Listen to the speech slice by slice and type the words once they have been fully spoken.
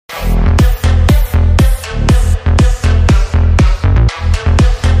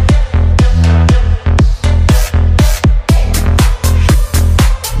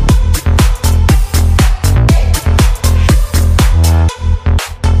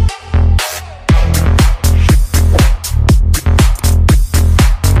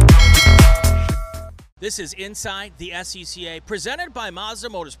This is Inside the SCCA, presented by Mazda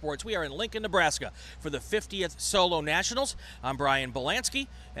Motorsports. We are in Lincoln, Nebraska for the 50th Solo Nationals. I'm Brian Belansky,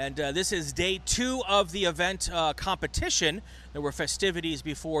 and this is day 2 of the event competition. There were festivities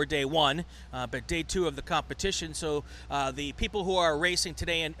before day 1, but day 2 of the competition. So the people who are racing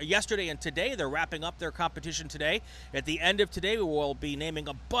today and yesterday and today, they're wrapping up their competition today. At the end of today, we will be naming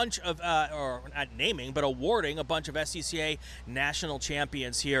a bunch of, or not naming, but awarding a bunch of SCCA national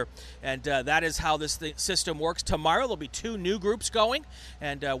champions here. And that is how this system works. Tomorrow there'll be 2 new groups going,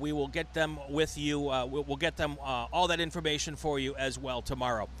 and we will get them with you. We'll get them all that information for you as well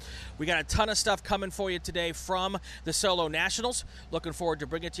tomorrow. We got a ton of stuff coming for you today from the Solo Nationals. Looking forward to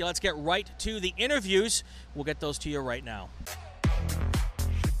bringing it to you. Let's get right to the interviews. We'll get those to you right now.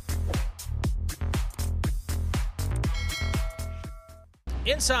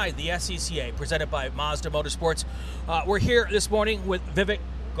 Inside the SCCA, presented by Mazda Motorsports. We're here this morning with Vivek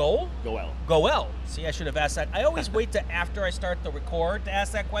Goel. See, I should have asked that. I always wait to after I start the record to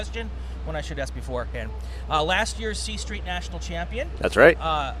ask that question when I should ask beforehand. Last year's C Street National Champion. That's right.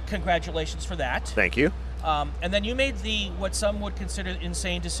 Congratulations for that. Thank you. And then you made what some would consider the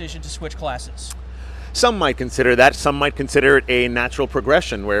insane decision to switch classes. Some might consider that. Some might consider it a natural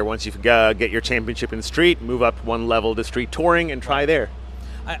progression where once you get your championship in street, move up one level to street touring and try there.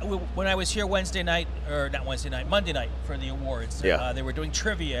 When I was here Monday night for the awards, they were doing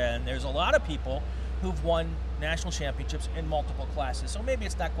trivia, and there's a lot of people who've won national championships in multiple classes. So maybe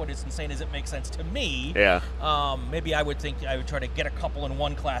it's not quite as insane as it makes sense to me. Yeah. Maybe I would think I would try to get a couple in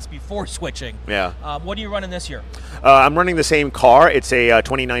one class before switching. Yeah. What are you running this year? I'm running the same car. It's a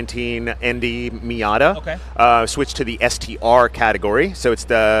 2019 ND Miata. Okay. Switched to the STR category. So it's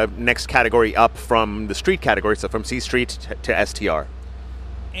the next category up from the street category. So from C Street to STR.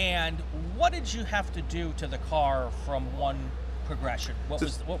 And what did you have to do to the car from one progression? What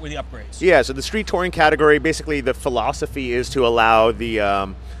were the upgrades? Yeah, so the street touring category, basically the philosophy is to allow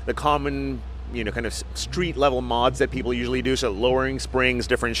the common, kind of street level mods that people usually do. So lowering springs,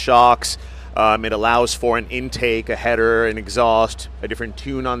 different shocks. It allows for an intake, a header, an exhaust, a different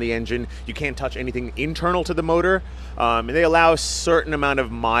tune on the engine. You can't touch anything internal to the motor. And they allow a certain amount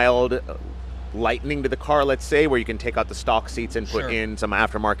of mild lightening to the car, let's say, where you can take out the stock seats and put in some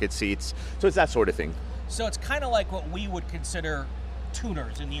aftermarket seats. So it's that sort of thing. So it's kind of like what we would consider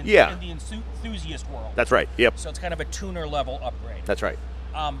tuners in the enthusiast world. That's right. Yep. So it's kind of a tuner level upgrade. That's right.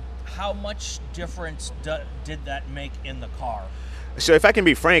 How much difference did that make in the car? So if I can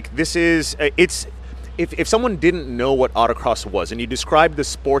be frank, this is if someone didn't know what autocross was and you described the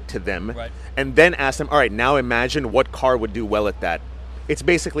sport to them, and then asked them, all right, now imagine what car would do well at that. It's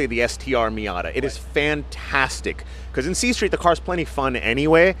basically the STR Miata. It is fantastic because in C Street the car's plenty fun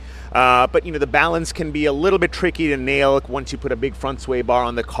anyway, but the balance can be a little bit tricky to nail once you put a big front sway bar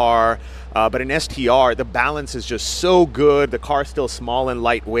on the car. But in STR the balance is just so good. The car's still small and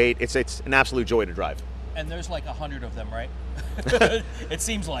lightweight. It's an absolute joy to drive. And there's like 100 of them, right? It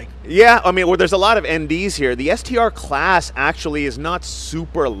seems like. Yeah, there's a lot of NDs here. The STR class actually is not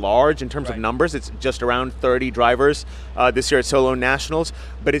super large in terms of numbers. It's just around 30 drivers this year at Solo Nationals,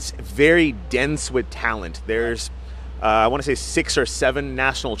 but it's very dense with talent. There's, I want to say 6 or 7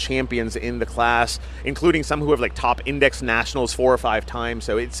 national champions in the class, including some who have top index nationals 4 or 5 times,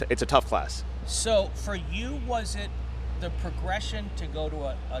 so it's a tough class. So for you, was it the progression to go to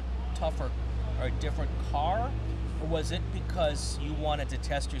a tougher or a different car? Or was it because you wanted to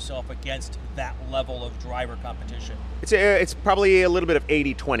test yourself against that level of driver competition? It's probably a little bit of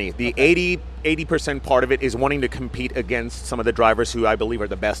 80-20. The 80% part of it is wanting to compete against some of the drivers who I believe are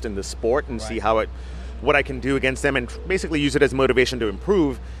the best in the sport and see what I can do against them and basically use it as motivation to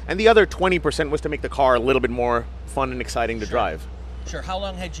improve. And the other 20% was to make the car a little bit more fun and exciting to drive. Sure. How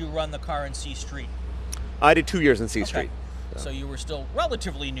long had you run the car in C Street? I did 2 years in C Street. So you were still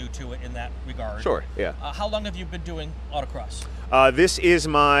relatively new to it in that regard. Sure, yeah. How long have you been doing autocross? This is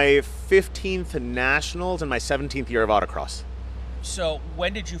my 15th Nationals and my 17th year of autocross. So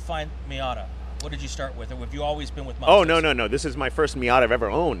when did you find Miata? What did you start with? Or have you always been with Mazda? Oh, no. This is my first Miata I've ever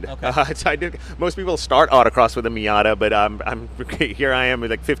owned. Okay. Most people start autocross with a Miata, but here I am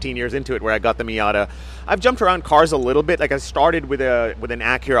with 15 years into it where I got the Miata. I've jumped around cars a little bit. I started with an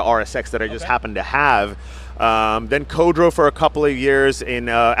Acura RSX that I just happened to have. Then co-drove for a couple of years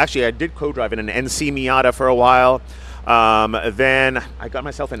actually I did co-drive in an NC Miata for a while. Then I got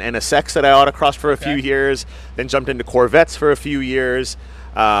myself an NSX that I autocrossed for a few years, then jumped into Corvettes for a few years,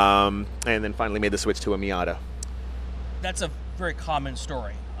 and then finally made the switch to a Miata. That's a very common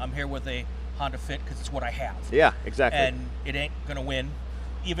story. I'm here with a Honda Fit because it's what I have. Yeah, exactly. And it ain't going to win,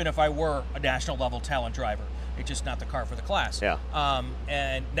 even if I were a national level talent driver. It's just not the car for the class. Yeah.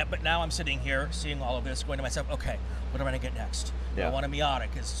 But now I'm sitting here seeing all of this, going to myself, okay, what am I going to get next? Yeah. I want a Miata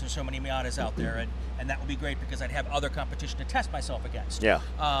because there's so many Miatas out there, and that would be great because I'd have other competition to test myself against. Yeah.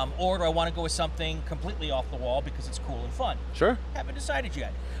 Or do I want to go with something completely off the wall because it's cool and fun? Sure. Haven't decided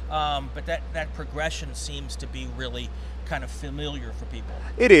yet. But that progression seems to be really kind of familiar for people.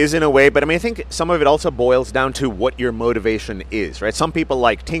 It is in a way, but I mean, I think some of it also boils down to what your motivation is, right? Some people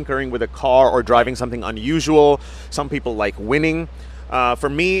like tinkering with a car or driving something unusual. Some people like winning. For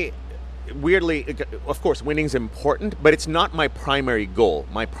me, weirdly, of course, winning's important, but it's not my primary goal.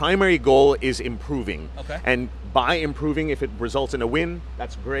 My primary goal is improving. Okay. And by improving, if it results in a win,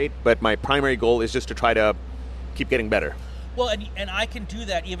 that's great, but my primary goal is just to try to keep getting better. Well, and I can do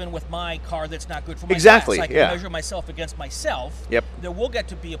that even with my car that's not good for my Exactly, class. I can measure myself against myself. Yep. There will get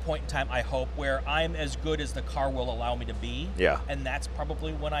to be a point in time, I hope, where I'm as good as the car will allow me to be. Yeah. And that's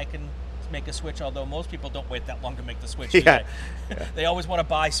probably when I can make a switch, although most people don't wait that long to make the switch. Yeah. They always want to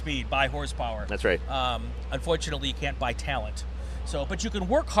buy speed, buy horsepower. That's right. Unfortunately, you can't buy talent. So, but you can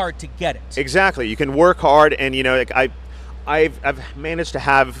work hard to get it. Exactly. You can work hard, and you know, like I've managed to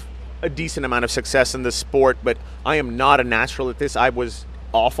have a decent amount of success in this sport, but I am not a natural at this. I was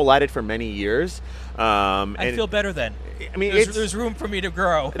awful at it for many years. I feel better then. I mean, there's room for me to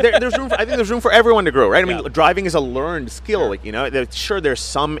grow. There's room. I think there's room for everyone to grow, right? I mean, Yeah. driving is a learned skill. Sure. Like, you know, there's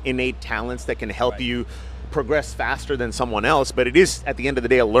some innate talents that can help Right. you progress faster than someone else, but it is at the end of the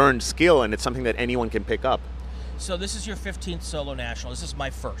day a learned skill, and it's something that anyone can pick up. So this is your 15th solo national. This is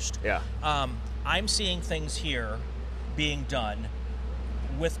my first. Yeah. I'm seeing things here being done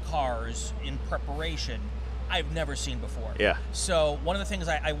with cars in preparation I've never seen before. Yeah. So one of the things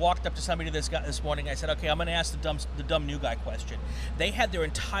I walked up to somebody this morning. I said, okay, I'm going to ask the dumb new guy question. They had their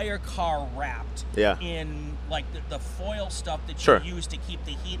entire car wrapped in like the foil stuff that Sure. you use to keep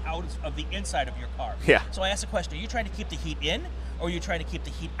the heat out of the inside of your car. Yeah. So I asked the question: are you trying to keep the heat in, or are you trying to keep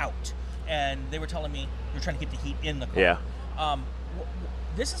the heat out? And they were telling me you're trying to keep the heat in the car. Yeah.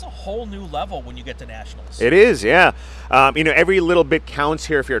 This is a whole new level when you get to nationals. It is, yeah. You know, every little bit counts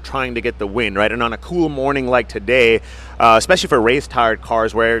here if you're trying to get the win, right? And on a cool morning like today, especially for race-tired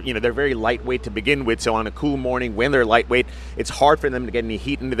cars where, you know, they're very lightweight to begin with, so on a cool morning when they're lightweight, it's hard for them to get any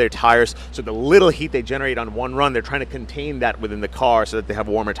heat into their tires. So the little heat they generate on one run, they're trying to contain that within the car so that they have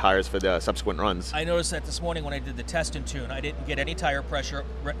warmer tires for the subsequent runs. I noticed that this morning when I did the test and tune, I didn't get any tire pressure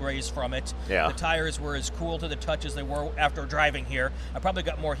raise from it. Yeah. The tires were as cool to the touch as they were after driving here. I probably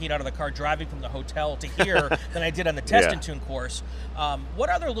got more heat out of the car driving from the hotel to here than I did on the test and tune course. What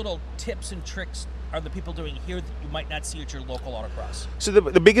other little tips and tricks are the people doing here that you might not see at your local autocross? So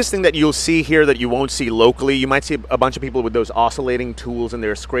the biggest thing that you'll see here that you won't see locally, you might see a bunch of people with those oscillating tools and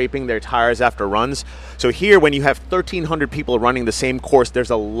they're scraping their tires after runs. So here, when you have 1,300 people running the same course, there's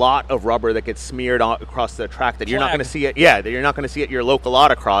a lot of rubber that gets smeared across the track that you're not going to see it. Yeah, that you're not going to see at your local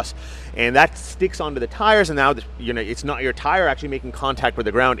autocross. And that sticks onto the tires, and now you know it's not your tire actually making contact with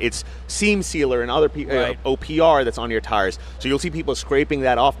the ground. It's seam sealer and other OPR that's on your tires. So you'll see people scraping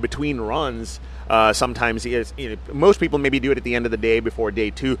that off between runs. Sometimes most people maybe do it at the end of the day before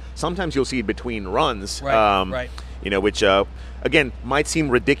day two. Sometimes you'll see it between runs. Right. You know, which again might seem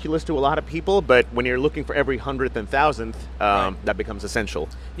ridiculous to a lot of people, but when you're looking for every 100th and 1000th, that becomes essential.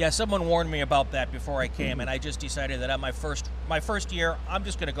 Yeah, someone warned me about that before I came, and I just decided that on my first year, I'm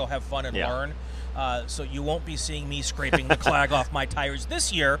just going to go have fun and learn. So you won't be seeing me scraping the clag off my tires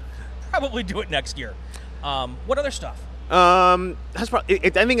this year. Probably do it next year. What other stuff? I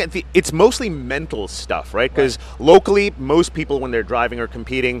think it's mostly mental stuff, right? Because locally, most people when they're driving or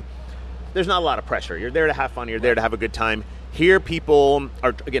competing, there's not a lot of pressure. You're there to have fun. You're there to have a good time. Here, people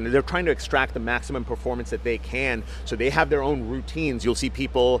are, again, they're trying to extract the maximum performance that they can, so they have their own routines. You'll see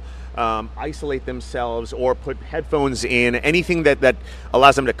people isolate themselves or put headphones in, anything that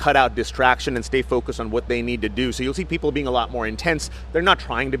allows them to cut out distraction and stay focused on what they need to do. So you'll see people being a lot more intense. They're not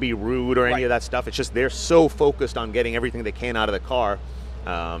trying to be rude or any of that stuff. It's just they're so focused on getting everything they can out of the car.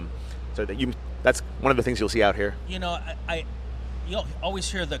 That's one of the things you'll see out here. You know, you'll always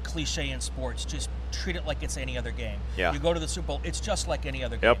hear the cliche in sports, just treat it like it's any other game. Yeah. You go to the Super Bowl, it's just like any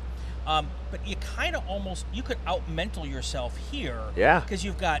other game. But you kind of you could out-mental yourself here. Yeah. Because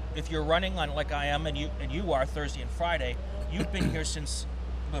you've got, if you're running on like I am and you are Thursday and Friday, you've been here since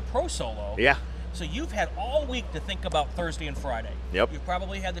the Pro Solo. Yeah. So you've had all week to think about Thursday and Friday. Yep. You've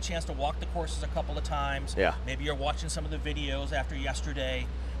probably had the chance to walk the courses a couple of times. Yeah. Maybe you're watching some of the videos after yesterday.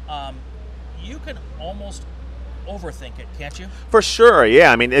 You can almost overthink it, can't you? For sure,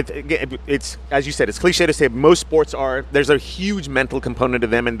 yeah. I mean, it's as you said, it's cliche to say most sports there's a huge mental component to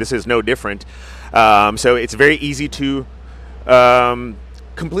them, and this is no different. So it's very easy to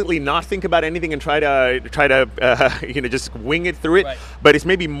completely not think about anything and try to just wing it through it. Right. But it's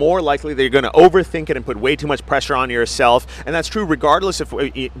maybe more likely that you're going to overthink it and put way too much pressure on yourself. And that's true regardless of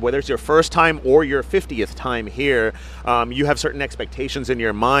whether it's your first time or your 50th time here. You have certain expectations in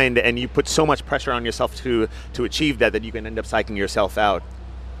your mind, and you put so much pressure on yourself to achieve that you can end up psyching yourself out.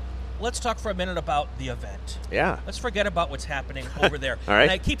 Let's talk for a minute about the event. Yeah. Let's forget about what's happening over there. All right.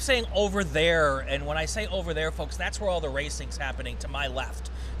 And I keep saying over there, and when I say over there, folks, that's where all the racing's happening. To my left,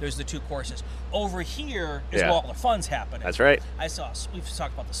 there's the 2 courses. Over here is where all the fun's happening. That's right. We've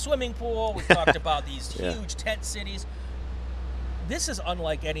talked about the swimming pool. We've talked about these huge tent cities. This is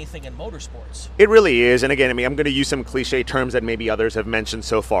unlike anything in motorsports. It really is. And again, I mean, I'm going to use some cliche terms that maybe others have mentioned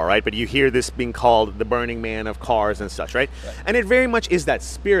so far, right? But you hear this being called the Burning Man of cars and such, right? And it very much is that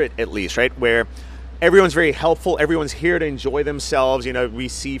spirit, at least, right? Where everyone's very helpful. Everyone's here to enjoy themselves. You know, we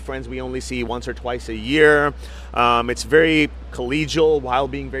see friends we only see once or twice a year. It's very collegial while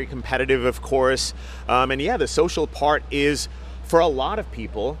being very competitive, of course. And yeah, the social part is, for a lot of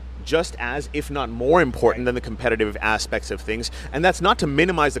people, just as, if not more important than the competitive aspects of things. And that's not to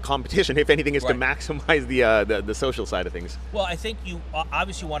minimize the competition. If anything, is to maximize the social side of things. Well, I think you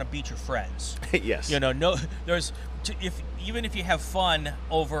obviously want to beat your friends. Yes. You know, even if you have fun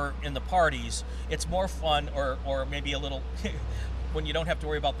over in the parties, it's more fun, or maybe a little when you don't have to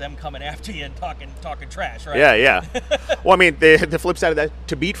worry about them coming after you and talking trash, right? Yeah. Well, I mean, the flip side of that,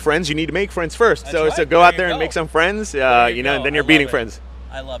 to beat friends, you need to make friends first. That's right. So go out there and make some friends, and then you're beating friends.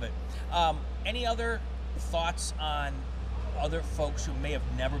 I love it. Any other thoughts on other folks who may have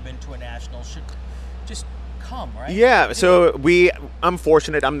never been to a national should just come, right? Yeah. So I'm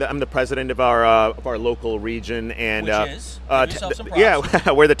fortunate. I'm the president of our local region, and which is give yourself some props.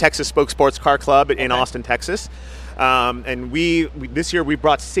 We're the Texas Spoke Sports Car Club in Austin, Texas. And we this year we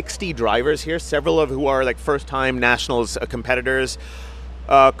brought 60 drivers here, several of who are like first-time nationals competitors.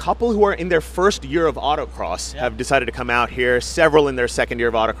 A couple who are in their first year of autocross have decided to come out here. Several in their second year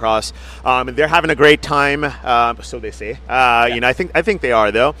of autocross. And they're having a great time, so they say. I think they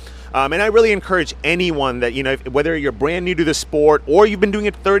are, though. And I really encourage anyone that, whether you're brand new to the sport or you've been doing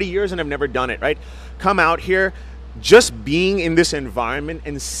it 30 years and have never done it, right? Come out here. Just being in this environment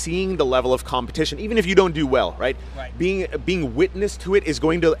and seeing the level of competition, even if you don't do well, right? Being witness to it is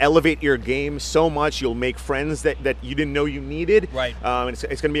going to elevate your game so much. You'll make friends that you didn't know you needed. Right. And it's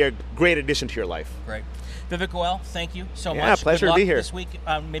going to be a great addition to your life. Great. Vivek Goel, thank you so much. Yeah, pleasure to be here. This week,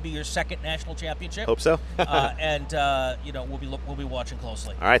 maybe your second national championship. Hope so. We'll be watching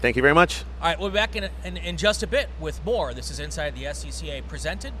closely. All right, thank you very much. All right, we'll be back in just a bit with more. This is Inside the SCCA,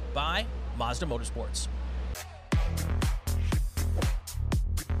 presented by Mazda Motorsports.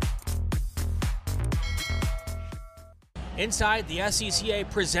 Inside the SCCA,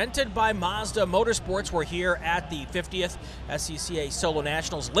 presented by Mazda Motorsports. We're here at the 50th SCCA Solo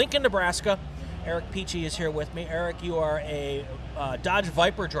Nationals, Lincoln, Nebraska. Eric Peachy is here with me. Eric, you are a Dodge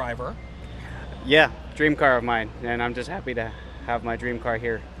Viper driver. Yeah, dream car of mine, and I'm just happy to have my dream car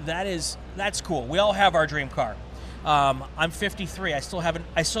here. That's cool. We all have our dream car. I'm 53. I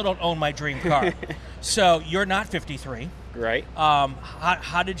still don't own my dream car. So you're not 53, right?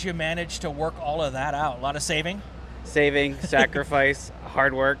 How did you manage to work all of that out? A lot of saving, sacrifice,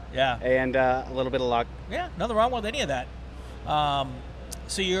 hard work, and a little bit of luck. Yeah, nothing wrong with any of that.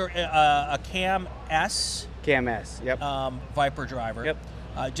 So you're a Cam S. Yep. Viper driver. Yep.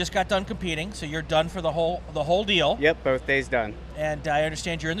 Just got done competing, so you're done for the whole deal. Yep, both days done. And I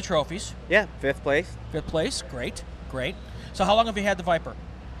understand you're in the trophies. Yeah, 5th place. 5th place, great. So how long have you had the Viper?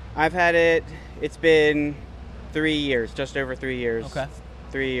 I've had it. It's been 3 years, just over 3 years. Okay.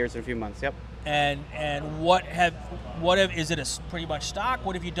 3 years and a few months. Yep. And is it pretty much stock?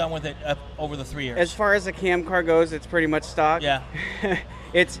 What have you done with it over the 3 years? As far as the cam car goes, it's pretty much stock. Yeah.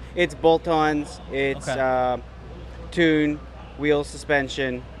 It's bolt-ons. It's tune, wheel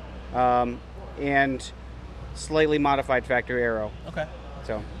suspension, and slightly modified factory aero. Okay.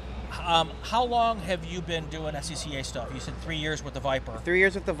 So. How long have you been doing SCCA stuff? You said 3 years with the Viper. 3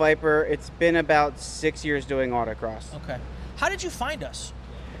 years with the Viper. It's been about 6 years doing autocross. Okay. How did you find us?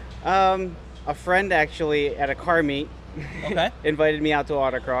 A friend actually at a car meet invited me out to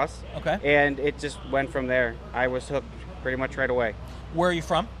autocross. Okay. And it just went from there. I was hooked pretty much right away. Where are you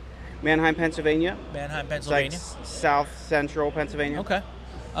from? Pennsylvania. Pennsylvania. It's like south central Pennsylvania. Okay.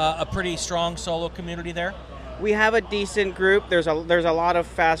 A pretty strong solo community there? We have a decent group. There's a lot of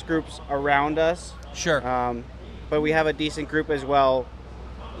fast groups around us. Sure. But we have a decent group as well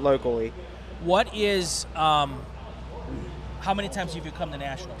locally. What is how many times have you come to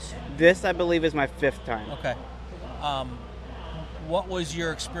nationals? This, I believe, is my 5th time. Okay. What was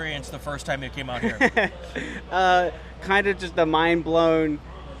your experience the first time you came out here? Kind of just the mind blown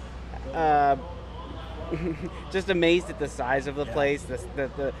just amazed at the size of the place,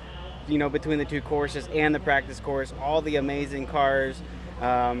 the between the two courses and the practice course, all the amazing cars,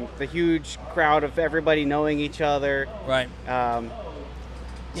 the huge crowd of everybody knowing each other. Right.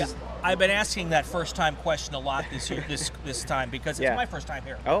 I've been asking that first time question a lot this year, this time, because it's my first time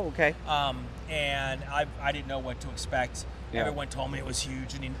here. Oh, okay. And I didn't know what to expect. Yeah. Everyone told me it was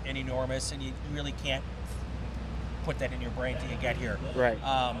huge and enormous, and you really can't put that in your brain till you get here. Right.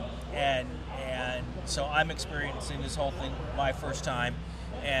 And so I'm experiencing this whole thing my first time,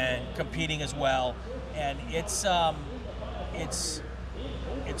 and competing as well. And it's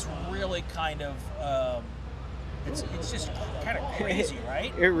really kind of it's just kind of crazy,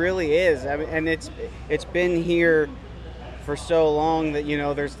 right? It really is. I mean, and it's been here for so long that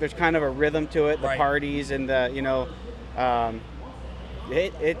there's kind of a rhythm to it. The parties and the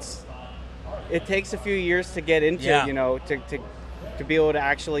it takes a few years to get into to be able to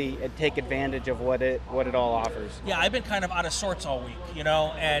actually take advantage of what it all offers. Yeah, I've been kind of out of sorts all week,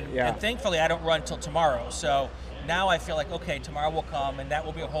 and thankfully I don't run till tomorrow. So now I feel like, okay, tomorrow will come, and that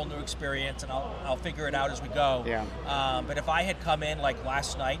will be a whole new experience, and I'll figure it out as we go. Yeah. But if I had come in like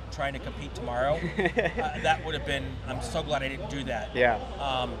last night trying to compete tomorrow, that would have been. I'm so glad I didn't do that. Yeah.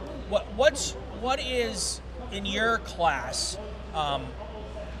 What is in your class?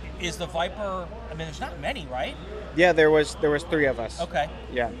 Is the Viper? I mean, there's not many, right? Yeah, there was 3 of us. Okay.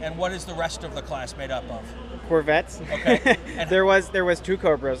 Yeah. And what is the rest of the class made up of? Corvettes. Okay. And there was 2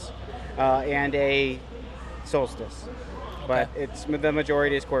 Cobras, and a Solstice, but it's the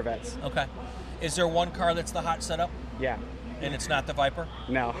majority is Corvettes. Okay. Is there one car that's the hot setup? Yeah. And it's not the Viper?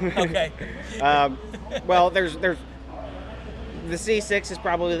 No. Okay. Well, there's the C6 is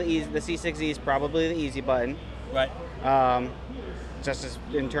probably the easy. The C6E is probably the easy button. Right. Just as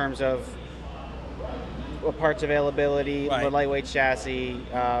in terms of parts availability, the lightweight chassis,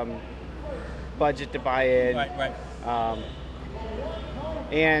 budget to buy in. Right.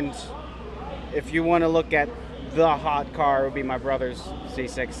 And if you want to look at the hot car, it would be my brother's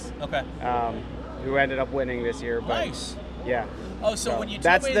C6. Okay. Who ended up winning this year. But nice. Yeah. Oh, so when you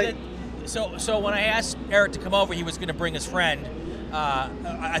told me that, so when I asked Eric to come over, he was going to bring his friend.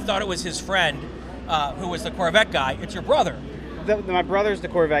 I thought it was his friend who was the Corvette guy. It's your brother. My brother's the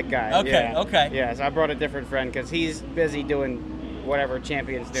Corvette guy. Okay. Yeah. Okay. Yeah. So I brought a different friend because he's busy doing whatever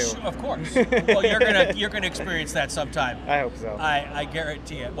champions do. Of course. Well, you're gonna experience that sometime. I hope so. I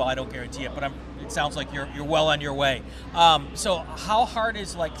guarantee it. Well, I don't guarantee it, but it sounds like you're well on your way. So how hard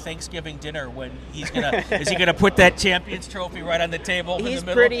is like Thanksgiving dinner when is he gonna put that Champions Trophy right on the table? He's in the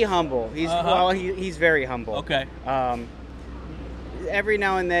middle? pretty humble. He's very humble. Okay. Every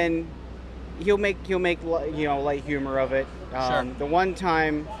now and then, he'll make light humor of it. Sure. The one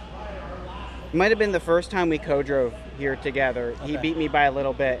time, might have been the first time we co-drove here together. Okay. He beat me by a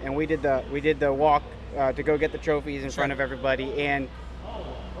little bit, and we did the walk to go get the trophies in front of everybody, and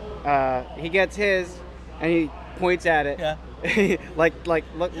he gets his, and he points at it. Yeah.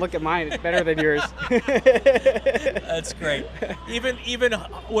 look at mine. It's better than yours. That's great. Even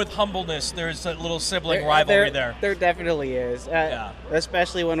with humbleness, there's a little sibling rivalry there. There definitely is.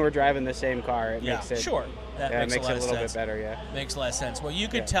 Especially when we're driving the same car. It makes it. Sure. That makes it a little sense. bit better. Yeah. Makes a lot of sense. Well, you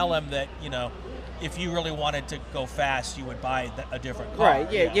could tell him that if you really wanted to go fast, you would buy a different car.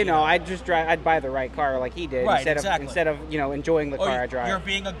 Right. Yeah. I'd just drive. I'd buy the right car like he did. Right. Instead of enjoying the car I drive. You're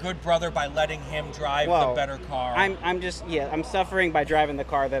being a good brother by letting him drive the better car. I'm suffering by driving the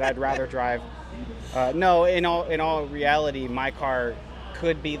car that I'd rather drive. No, in all reality, my car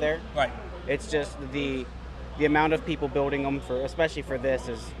could be there. Right. It's just the amount of people building them especially for this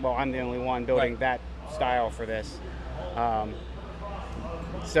is, well, I'm the only one building that style for this.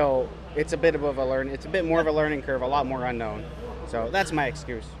 So it's a bit more of a learning curve, a lot more unknown. So that's my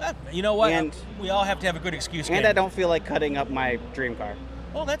excuse. You know what? And we all have to have a good excuse. And I don't feel like cutting up my dream car.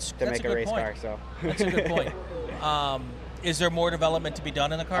 Well, that's make a good race point. car. So that's a good point. Is there more development to be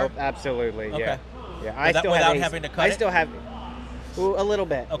done in the car? Oh, absolutely. Okay. Yeah. Without having to cut it? I still have a little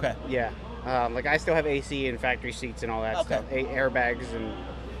bit. Okay. Yeah. I still have AC and factory seats and all that stuff. Airbags and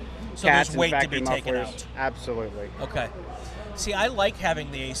so cats there's weight and to be factory taken mufflers. out. Absolutely. Okay. See, I like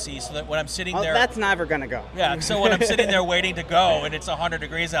having the AC so that when I'm sitting there... that's never going to go. Yeah, so when I'm sitting there waiting to go and it's 100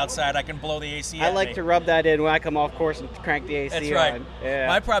 degrees outside, I can blow the AC I like to rub that in when I come off course and crank the AC That's right. on. Yeah.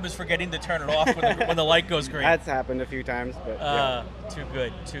 My problem is forgetting to turn it off when the light goes green. That's happened a few times. But Too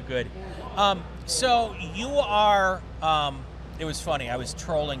good. So you are... it was funny. I was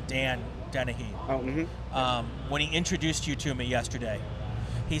trolling Dan Dennehy. Oh, mm-hmm. When he introduced you to me yesterday.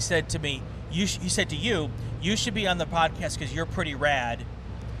 He said to me, he said to you, you should be on the podcast because you're pretty rad.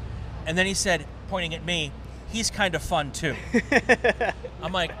 And then he said, pointing at me, he's kind of fun too.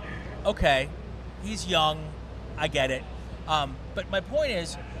 I'm like, okay, he's young, I get it. But my point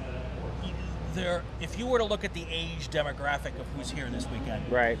is, if you were to look at the age demographic of who's here this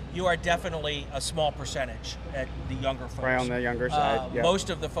weekend, right, you are definitely a small percentage at the younger folks. Right on the younger side. Yep. Most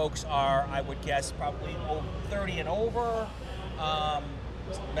of the folks are, I would guess, probably 30 and over.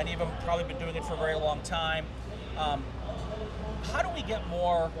 Many of them probably been doing it for a very long time. How do we get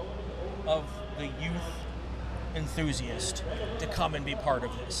more of the youth enthusiast to come and be part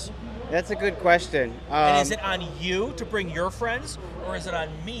of this? That's a good question. And is it on you to bring your friends, or is it on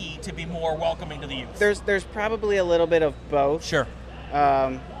me to be more welcoming to the youth? There's probably a little bit of both. Sure.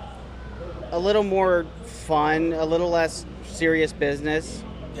 A little more fun, a little less serious business,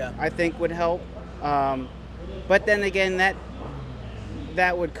 yeah, I think would help. But then again,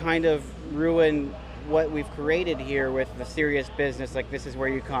 that would kind of ruin what we've created here with the serious business. Like, this is where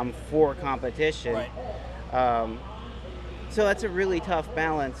you come for competition. Right. So that's a really tough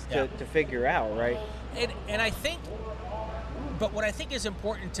balance to figure out, right? And I think, but what I think is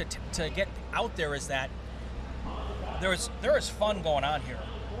important to get out there is that there is fun going on here.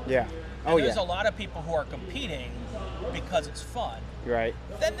 Yeah. And there's a lot of people who are competing because it's fun. Right.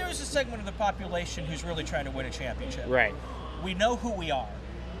 Then there's a segment of the population who's really trying to win a championship. Right. We know who we are.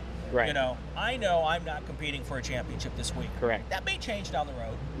 Right. You know I'm not competing for a championship this week. Correct. That may change down the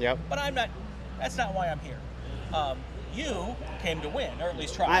road. Yep. But that's not why I'm here. You came to win, or at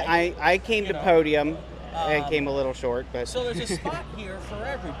least try. I came to podium and came a little short, but so there's a spot here for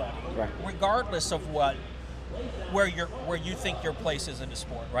everybody, right, regardless of where you think your place is in the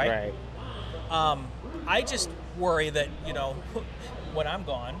sport, right? Right. I just worry that when I'm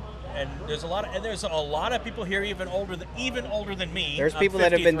gone, and there's a lot of people here even older than me. There's people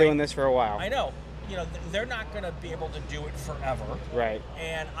that have been doing this for a while. I know. They're not going to be able to do it forever. Right.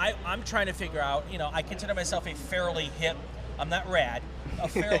 And I'm trying to figure out, I consider myself a fairly hip, I'm not rad, a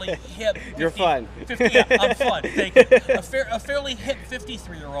fairly hip. 50, You're fun. 50, yeah, I'm fun, thank you. A fairly hip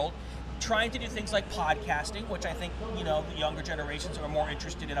 53-year-old trying to do things like podcasting, which I think, the younger generations are more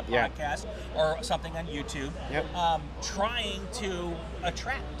interested in a podcast or something on YouTube. Yep. Trying to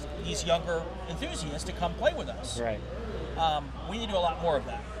attract these younger enthusiasts to come play with us. Right. We need to do a lot more of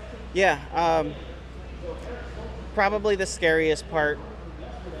that. Yeah. Probably the scariest part,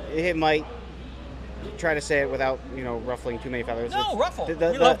 it might try to say it without, ruffling too many feathers. No, ruffle. We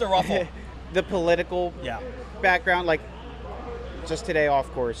love the ruffle. The political background, like just today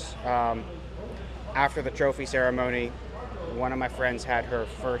off course, after the trophy ceremony, one of my friends had her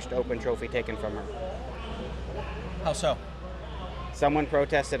first open trophy taken from her. How so? Someone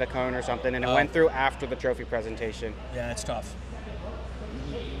protested a cone or something, and it went through after the trophy presentation. Yeah, it's tough.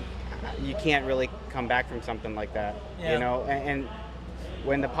 You can't really come back from something like that, yeah. And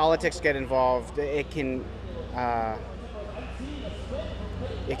when the politics get involved, it can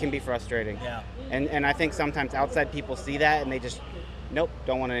be frustrating. Yeah. And I think sometimes outside people see that and they just, don't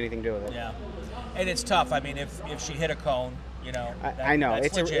want anything to do with it. Yeah. And it's tough. I mean, if she hit a cone, I know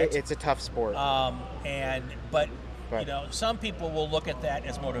that's it's a tough sport. But some people will look at that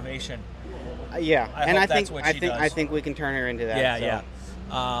as motivation. Yeah, I think we can turn her into that. Yeah, so. yeah.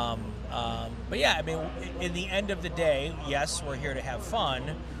 But yeah, I mean, in the end of the day, yes, we're here to have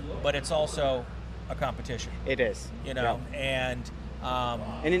fun, but it's also a competition. It is. And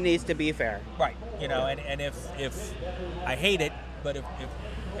it needs to be fair. Right. And if I hate it, but if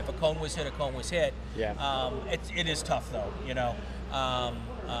a cone was hit, a cone was hit. Yeah. It is tough though.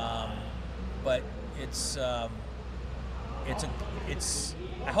 But it's I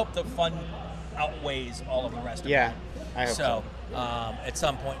hope the fun outweighs all of the rest of it. Yeah, I hope so. At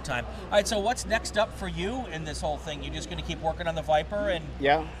some point in time. All right, so what's next up for you in this whole thing? You're just going to keep working on the Viper and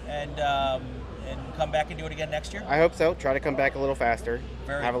come back and do it again next year? I hope so. Try to come back a little faster.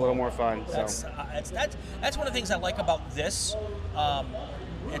 Have a little more fun. That's one of the things I like about this.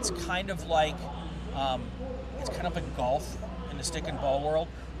 It's kind of like golf in the stick and ball world,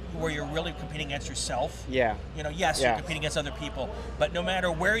 where you're really competing against yourself. Yeah. Yes, you're competing against other people, but no matter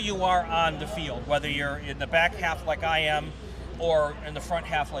where you are on the field, whether you're in the back half like I am or in the front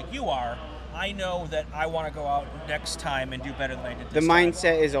half like you are, I know that I want to go out next time and do better than I did this time. The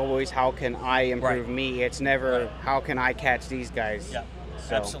mindset is always, how can I improve me? It's never, how can I catch these guys? Yeah,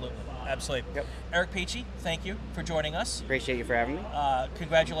 so. Absolutely. Yep. Eric Peachy, thank you for joining us. Appreciate you for having me.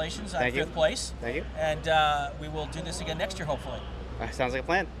 Congratulations on fifth place. Thank you. And we will do this again next year, hopefully. Sounds like a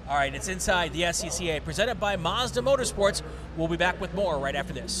plan. All right, it's Inside the SCCA, presented by Mazda Motorsports. We'll be back with more right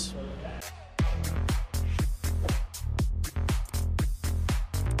after this.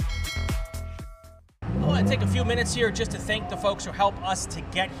 I want to take a few minutes here just to thank the folks who helped us to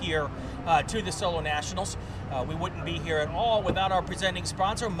get here to the Solo Nationals. We wouldn't be here at all without our presenting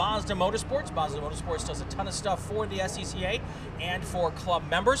sponsor, Mazda Motorsports. Mazda Motorsports does a ton of stuff for the SCCA and for club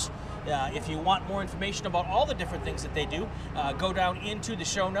members. If you want more information about all the different things that they do, go down into the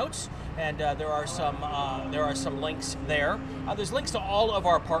show notes, and there are some links there. There's links to all of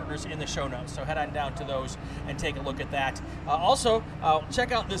our partners in the show notes, so head on down to those and take a look at that. Also,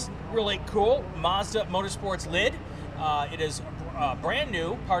 check out this really cool Mazda Motorsports lid. It is brand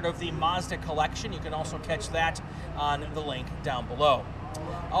new, part of the Mazda collection. You can also catch that on the link down below.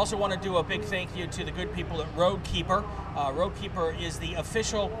 I also want to do a big thank you to the good people at Roadkeeper. Roadkeeper is the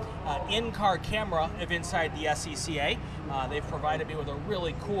official in-car camera of inside the SCCA. They've provided me with a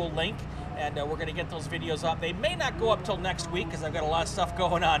really cool link, and we're going to get those videos up. They may not go up till next week because I've got a lot of stuff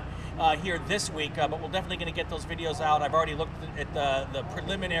going on here this week, but we're definitely going to get those videos out. I've already looked at the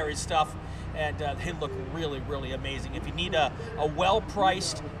preliminary stuff, and they look really, really amazing. If you need a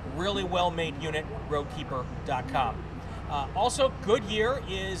well-priced, really well-made unit, roadkeeper.com. Also, Goodyear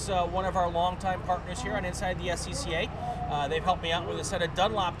is one of our longtime partners here on Inside the SCCA. They've helped me out with a set of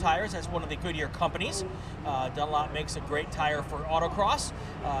Dunlop tires. That's one of the Goodyear companies. Dunlop makes a great tire for autocross,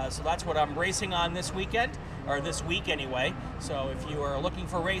 so that's what I'm racing on this weekend, or this week anyway. So if you are looking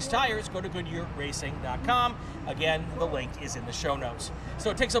for race tires, go to GoodyearRacing.com. Again, the link is in the show notes.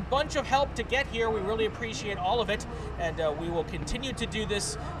 So it takes a bunch of help to get here. We really appreciate all of it, and we will continue to do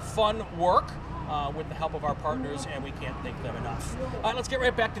this fun work with the help of our partners, and we can't thank them enough. All right, let's get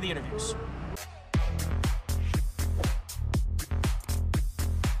right back to the interviews.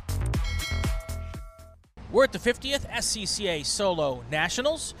 We're at the 50th SCCA Solo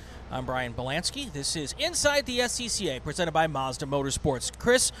Nationals. I'm Brian Belansky. This is Inside the SCCA, presented by Mazda Motorsports.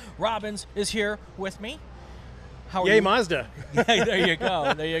 Chris Robbins is here with me. How are Yay, you? Mazda. There you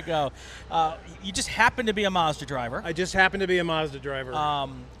go. There you go. You just happen to be a Mazda driver. I just happen to be a Mazda driver.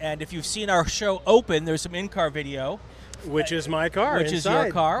 And if you've seen our show open, there's some in-car video. Which is my car. Which inside. is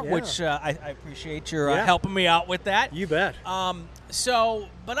your car, Yeah. which I appreciate your helping me out with that. You bet. But I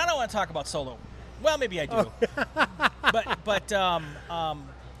don't want to talk about Solo. Well, maybe I do.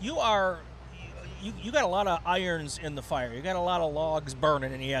 You got a lot of irons in the fire. You got a lot of logs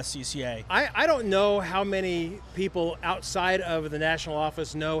burning in the SCCA. I don't know how many people outside of the national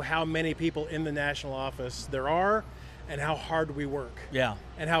office know how many people in the national office there are and how hard we work. Yeah.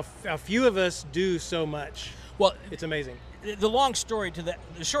 And how few of us do so much. Well, it's amazing. The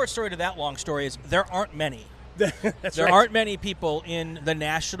short story to that long story is there aren't many. There aren't many people in the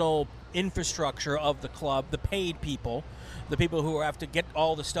national infrastructure of the club, the paid people, the people who have to get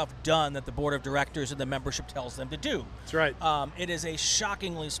all the stuff done that the board of directors and the membership tells them to do. That's right. It is a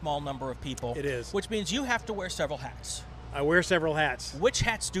shockingly small number of people. It is. Which means you have to wear several hats. I wear several hats. Which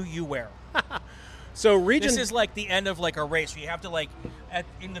hats do you wear? So region. This is like the end of like a race where you have to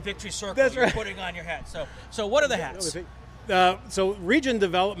in the victory circle. That's you're right. putting on your hat. So what are the hats? So region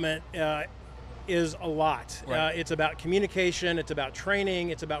development is a lot. Right. It's about communication. It's about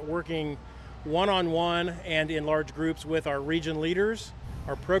training. It's about working one-on-one and in large groups with our region leaders,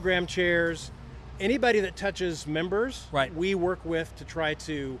 our program chairs, anybody that touches members. Right. We work with to try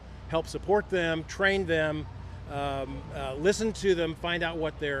to help support them, train them, listen to them, find out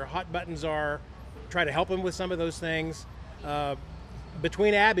what their hot buttons are, try to help them with some of those things.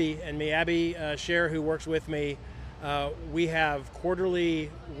 Between Abby and me, Abby Scher, who works with me, we have quarterly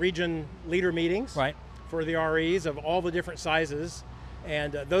region leader meetings for the REs of all the different sizes.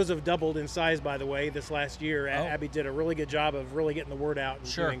 And those have doubled in size, by the way, this last year. Abby did a really good job of really getting the word out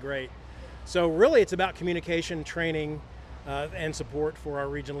and doing great. So really it's about communication, training, and support for our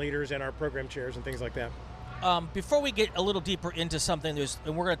region leaders and our program chairs and things like that. Before we get a little deeper into something,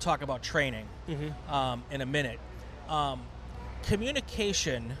 and we're going to talk about training in a minute,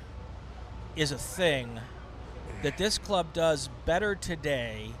 communication is a thing that this club does better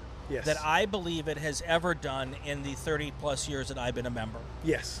today that I believe it has ever done in the 30-plus years that I've been a member.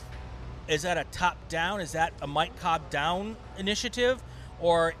 Yes. Is that a top-down? Is that a Mike Cobb down initiative?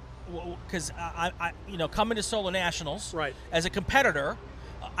 Or, because I coming to Solo Nationals, as a competitor,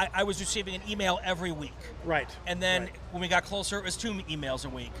 I was receiving an email every week. Right. And then when we got closer, it was 2 emails a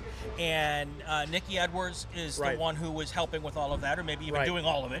week. And Nikki Edwards is the one who was helping with all of that, or maybe even doing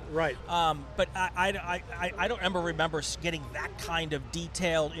all of it. Right. But I don't remember getting that kind of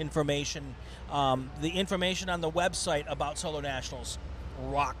detailed information. The information on the website about Solo Nationals,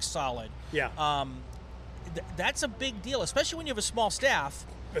 rock solid. Yeah. That's a big deal, especially when you have a small staff.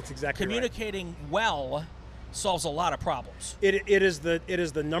 That's exactly communicating well solves a lot of problems. It is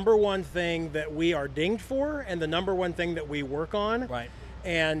the number one thing that we are dinged for, and the number one thing that we work on. Right.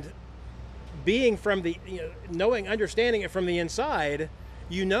 And being from the understanding it from the inside,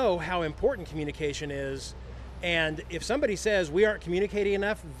 you know how important communication is And if somebody says we aren't communicating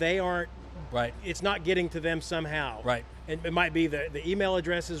enough, they aren't. Right. It's not getting to them somehow. Right. And it might be the email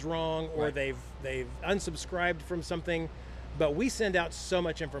address is wrong, or Right. they've unsubscribed from something. But we send out so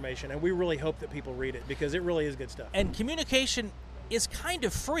much information, and we really hope that people read it, because it really is good stuff. And communication is kind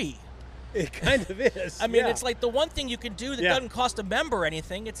of free. It kind of is. I mean, yeah. it's like the one thing you can do that Yeah. doesn't cost a member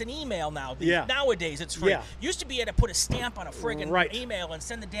anything. It's an email now. Yeah. Nowadays, it's free. Yeah. Used to be you had to put a stamp on a friggin' Right. email and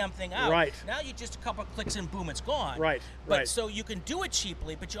send the damn thing out. Right. Now you just a couple of clicks and boom, it's gone. Right. But Right. so you can do it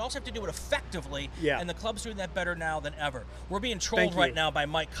cheaply, but you also have to do it effectively. Yeah. And the club's doing that better now than ever. We're being trolled Thank you. right now by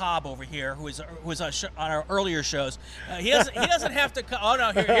Mike Cobb over here, who is on our earlier shows. He doesn't have to. Oh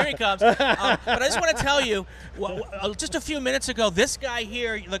no, here he comes. But I just want to tell you, just a few minutes ago, this guy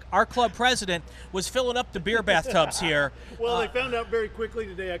here, like our club president, was filling up the beer bathtubs here. Well, they found out very quickly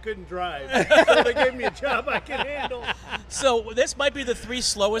today I couldn't drive, so they gave me a job I can handle. So this might be the 3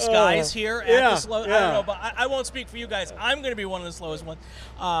 slowest guys here at yeah, the slow. I yeah. don't know, but I won't speak for you guys. I'm going to be one of the slowest ones.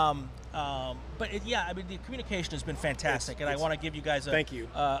 But yeah, I mean the communication has been fantastic, and I want to give you guys Thank you.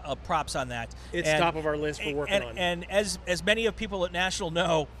 A props on that. It's top of our list for working on. And as many of people at National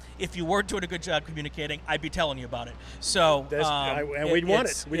know, if you weren't doing a good job communicating, I'd be telling you about it. So and we'd want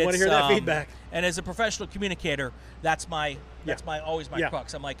it. We'd want to hear that feedback. And as a professional communicator, that's always my Yeah.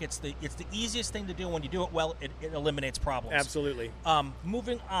 crux. I'm like, it's the easiest thing to do. When you do it well, it eliminates problems. Absolutely.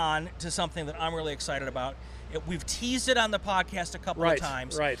 Moving on to something that I'm really excited about. We've teased it on the podcast a couple of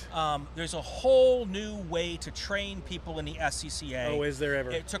times. Right. There's a whole new way to train people in the SCCA. Oh, is there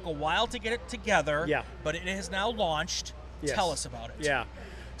ever? It took a while to get it together. Yeah. But it has now launched. Yes. Tell us about it. Yeah.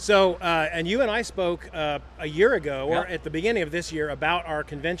 So, and you and I spoke a year ago, or Yeah. at the beginning of this year, about our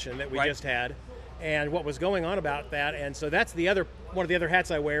convention that we Right. just had, and what was going on about that. And so that's one of the other hats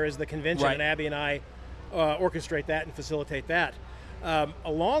I wear is the convention, Right. and Abby and I orchestrate that and facilitate that.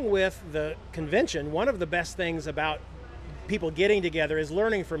 Along with the convention, one of the best things about people getting together is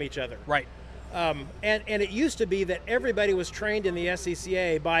learning from each other. Right. And it used to be that everybody was trained in the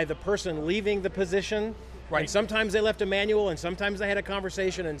SCCA by the person leaving the position. Right. And sometimes they left a manual, and sometimes they had a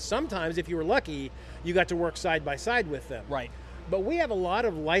conversation, and sometimes, if you were lucky, you got to work side by side with them. Right. But we have a lot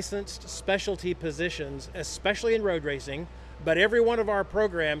of licensed specialty positions, especially in road racing. But every one of our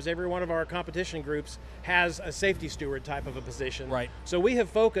programs, every one of our competition groups has a safety steward type of a position. Right. So we have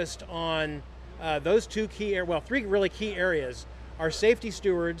focused on those three really key areas. Our safety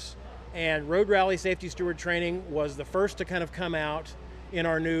stewards and road rally safety steward training was the first to kind of come out in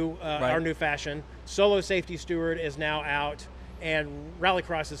our new fashion. Solo safety steward is now out, and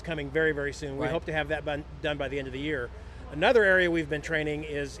Rallycross is coming very, very soon. We Right. hope to have that done by the end of the year. Another area we've been training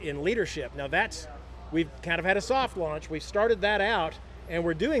is in leadership. Now we've kind of had a soft launch. We've started that out, and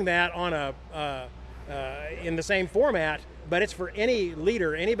we're doing that on in the same format, but it's for any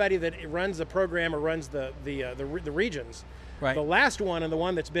leader, anybody that runs a program or runs the regions. Right. The last one, and the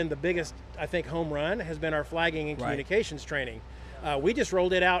one that's been the biggest, I think, home run, has been our flagging and Right. communications training. We just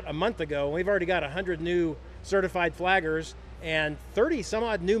rolled it out a month ago, and we've already got 100 new certified flaggers and 30 some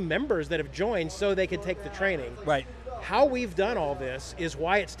odd new members that have joined so they can take the training. Right. How we've done all this is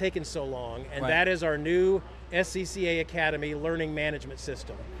why it's taken so long, and Right. that is our new SCCA Academy Learning Management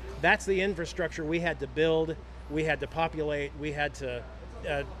System. That's the infrastructure we had to build, we had to populate, we had to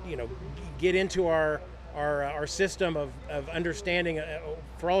get into our system of understanding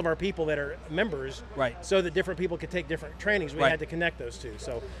for all of our people that are members, Right. so that different people could take different trainings. We Right. had to connect those two.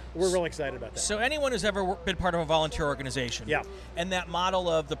 So we're really excited about that. So anyone who's ever been part of a volunteer organization, Yeah. and that model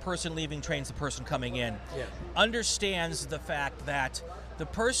of the person leaving trains the person coming in, Yeah. understands the fact that the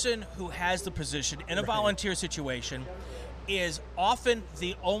person who has the position in a volunteer situation is often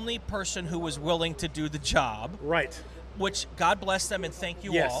the only person who is willing to do the job. Right. Which, God bless them and thank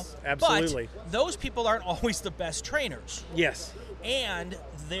you Yes, all. absolutely. But those people aren't always the best trainers. Yes. And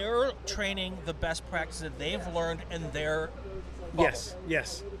they're training the best practices that they've learned in their bubble. Yes.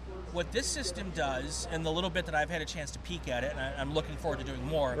 Yes. What this system does, and the little bit that I've had a chance to peek at it, and I'm looking forward to doing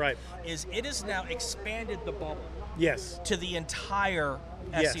more, Right. is it has now expanded the bubble Yes. to the entire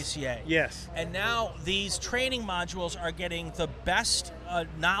Yes. SCCA. Yes. And now these training modules are getting the best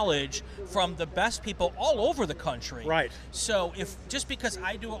knowledge from the best people all over the country. Right. So if just because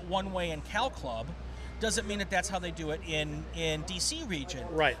I do it one way in Cal Club doesn't mean that that's how they do it in DC region.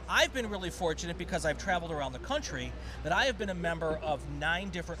 Right. I've been really fortunate because I've traveled around the country that I have been a member of 9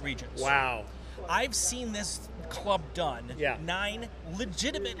 different regions. Wow. I've seen this club done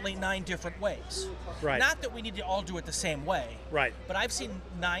legitimately nine different ways. Right. Not that we need to all do it the same way. Right. But I've seen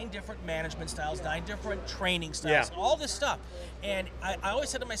 9 different management styles, 9 different training styles, all this stuff. And I always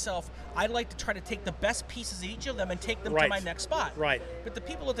said to myself, I'd like to try to take the best pieces of each of them and take them to my next spot. Right. But the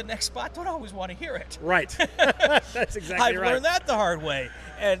people at the next spot don't always want to hear it. Right. That's exactly right. I've learned that the hard way.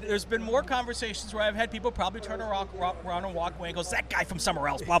 And there's been more conversations where I've had people probably turn around and walk away and goes, that guy from somewhere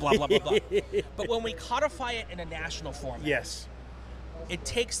else, blah, blah, blah, blah, blah. But when we codify it in a national format, it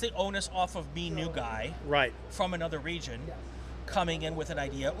takes the onus off of me, new guy, from another region, coming in with an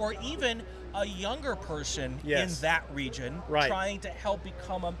idea, or even a younger person in that region trying to help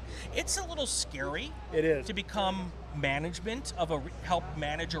become it's a little scary. It is. To become management of help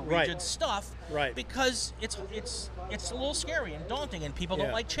manage a region's stuff, because it's a little scary and daunting, and people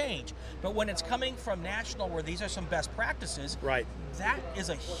don't like change. But when it's coming from national, where these are some best practices, that is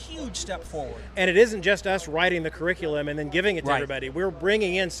a huge step forward. And it isn't just us writing the curriculum and then giving it to everybody. We're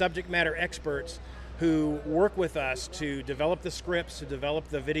bringing in subject matter experts who work with us to develop the scripts, to develop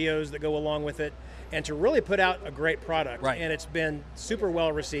the videos that go along with it, and to really put out a great product. And it's been super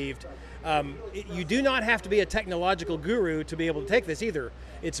well received. You do not have to be a technological guru to be able to take this either.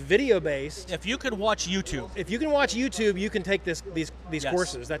 It's video based. If you can watch YouTube. If you can watch YouTube, you can take these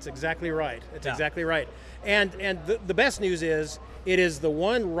courses. That's exactly right. That's exactly right. And the best news is, it is the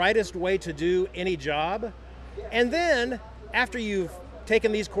one rightest way to do any job. And then after you've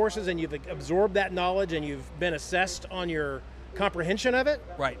taken these courses and you've absorbed that knowledge and you've been assessed on your comprehension of it,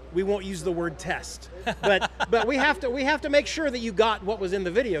 we won't use the word test, but we have to make sure that you got what was in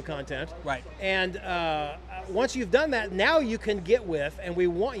the video content, and once you've done that, now you can get with, and we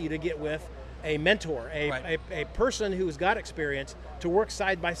want you to get with, a mentor, a person who's got experience to work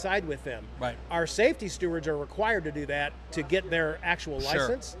side by side with them. Our safety stewards are required to do that to get their actual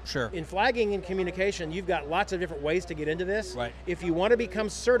license. In flagging and communication, you've got lots of different ways to get into this. If you want to become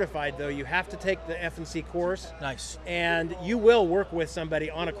certified, though, you have to take the F&C course. And you will work with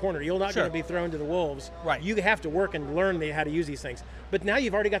somebody on a corner. You're not going to be thrown to the wolves. You have to work and learn how to use these things. But now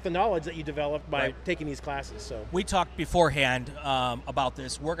you've already got the knowledge that you developed by taking these classes. So we talked beforehand about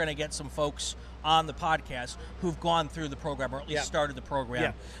this. We're going to get some folks on the podcast who've gone through the program, or at least started the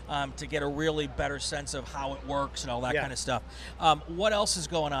program, to get a really better sense of how it works and all that kind of stuff. What else is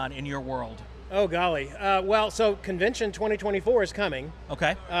going on in your world? Oh, golly. Well, so Convention 2024 is coming.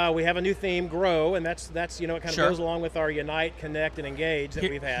 Okay. We have a new theme, Grow, and that's it kind of goes along with our Unite, Connect, and Engage that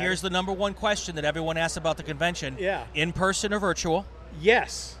we've had. Here's the number one question that everyone asks about the convention. In person or virtual?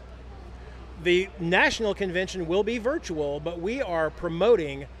 Yes. The national convention will be virtual, but we are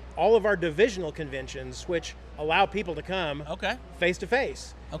promoting all of our divisional conventions, which allow people to come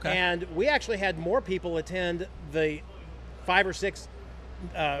face-to-face. And we actually had more people attend the 5 or 6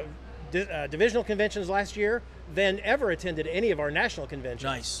 divisional conventions last year than ever attended any of our national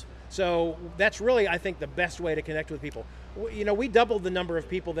conventions. So that's really, I think, the best way to connect with people. We doubled the number of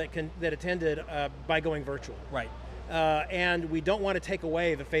people that attended by going virtual. And we don't want to take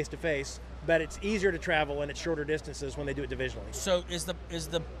away the face-to-face, but it's easier to travel and it's shorter distances when they do it divisionally. So is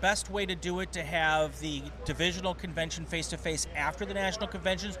the best way to do it to have the divisional convention face-to-face after the national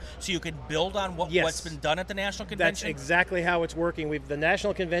conventions, so you can build on what's been done at the national convention? That's exactly how it's working. The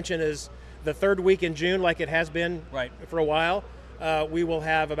national convention is the 3rd week in June, like it has been for a while. We will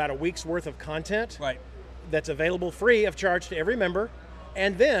have about a week's worth of content that's available free of charge to every member.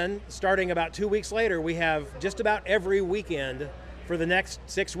 And then, starting about 2 weeks later, we have just about every weekend for the next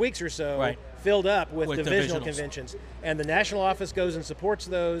 6 weeks or so filled up with divisional conventions. And the national office goes and supports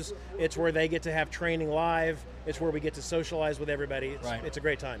those. It's where they get to have training live. It's where we get to socialize with everybody. It's a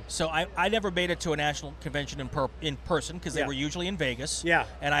great time. So I never made it to a national convention in person, because they were usually in Vegas.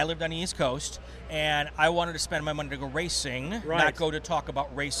 And I lived on the East Coast, and I wanted to spend my money to go racing, not go to talk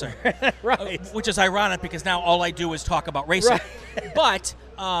about racing. Which is ironic, because now all I do is talk about racing. But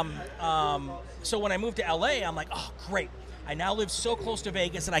so when I moved to LA, I'm like, oh, great. I now live so close to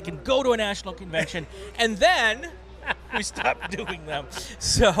Vegas that I can go to a national convention, and then we stopped doing them.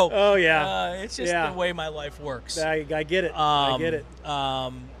 So it's just the way my life works. I get it. I get it.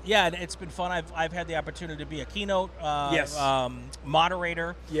 And it's been fun. I've had the opportunity to be a keynote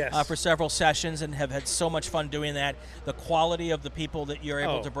moderator for several sessions, and have had so much fun doing that. The quality of the people that you're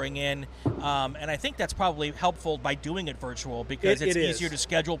able to bring in, and I think that's probably helpful by doing it virtual, because it's easier to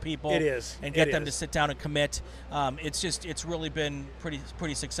schedule people and get them to sit down and commit. It's really been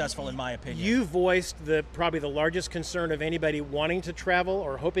pretty successful, in my opinion. You voiced probably the largest concern of anybody wanting to travel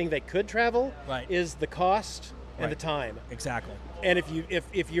or hoping they could travel is the cost and the time. Exactly. And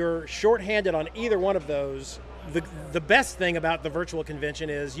if you're shorthanded on either one of those, the best thing about the virtual convention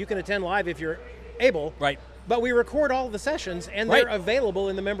is you can attend live if you're able. Right. But we record all of the sessions, and they're available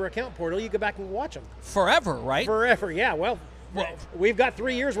in the member account portal. You go back and watch them. Forever, right? Forever, yeah. Well, we've got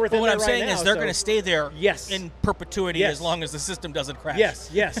 3 years worth in there right now. What I'm saying is they're going to stay there in perpetuity Yes. as long as the system doesn't crash.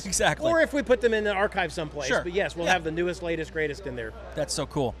 Yes. Exactly. Or if we put them in the archive someplace. Sure. But yes, we'll have the newest, latest, greatest in there. That's so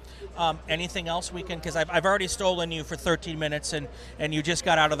cool. Anything else we can, because I've already stolen you for 13 minutes and you just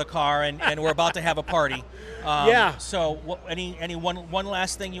got out of the car and we're about to have a party. Yeah. So any one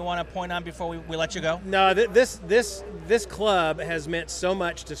last thing you want to point on before we let you go? No, this club has meant so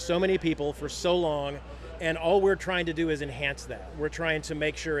much to so many people for so long, and all we're trying to do is enhance that. We're trying to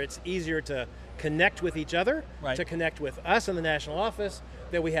make sure it's easier to connect with each other, to connect with us in the national office,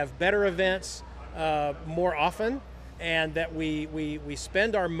 that we have better events more often, and that we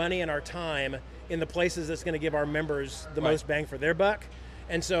spend our money and our time in the places that's going to give our members the most bang for their buck.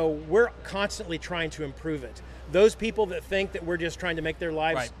 And so we're constantly trying to improve it. Those people that think that we're just trying to make their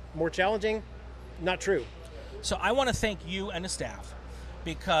lives more challenging, not true. So I want to thank you and the staff,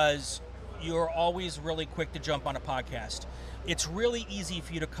 because you're always really quick to jump on a podcast. It's really easy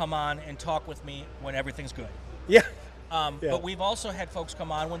for you to come on and talk with me when everything's good. Yeah. But we've also had folks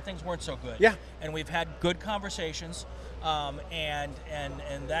come on when things weren't so good. Yeah. And we've had good conversations. And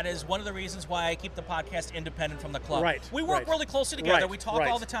that is one of the reasons why I keep the podcast independent from the club. Right. We work really closely together. Right. We talk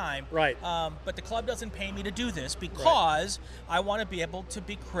all the time. Right. But the club doesn't pay me to do this because I want to be able to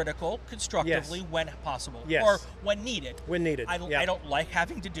be critical constructively when possible or when needed. When needed. I don't like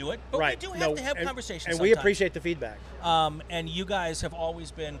having to do it, but we do have to have conversations and sometimes. we appreciate the feedback. And you guys have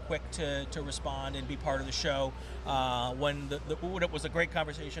always been quick to respond and be part of the show when when it was a great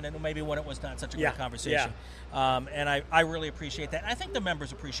conversation and maybe when it was not such a great conversation. And I really appreciate that. I think the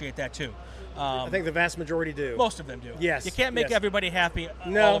members appreciate that too. I think the vast majority do. Most of them do. Yes. You can't make everybody happy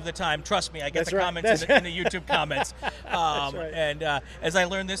all of the time. Trust me, I get the comments in the YouTube comments. And as I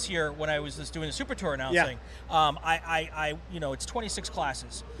learned this year when I was just doing the Super Tour announcing, I it's 26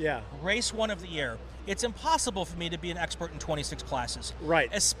 classes. Yeah. Race one of the year. It's impossible for me to be an expert in 26 classes. Right.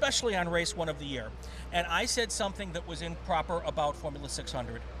 Especially on race one of the year. And I said something that was improper about Formula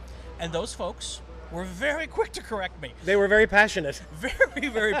 600. And those folks were very quick to correct me. They were very passionate. Very,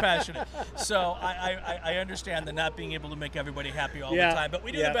 very passionate. So I understand the not being able to make everybody happy all the time, but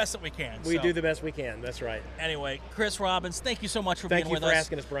we do the best that we can. We do the best we can. That's right. Anyway, Chris Robbins, thank you so much for being with us. Thank you for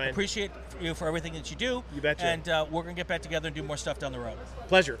asking us, Brian. Appreciate you for everything that you do. You betcha. And we're going to get back together and do more stuff down the road.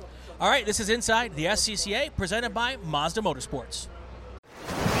 Pleasure. All right, this is Inside the SCCA, presented by Mazda Motorsports.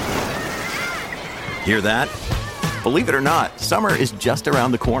 Hear that? Believe it or not, summer is just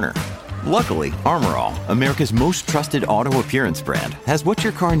around the corner. Luckily, Armor All, America's most trusted auto appearance brand, has what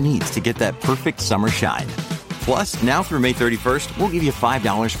your car needs to get that perfect summer shine. Plus, now through May 31st, we'll give you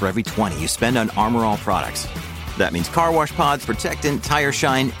 $5 for every $20 you spend on Armor All products. That means car wash pods, protectant, tire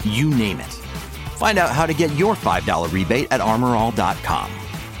shine, you name it. Find out how to get your $5 rebate at armorall.com.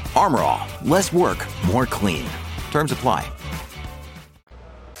 Armor All, less work, more clean. Terms apply.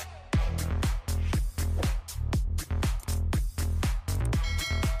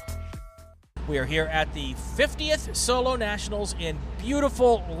 We are here at the 50th Solo Nationals in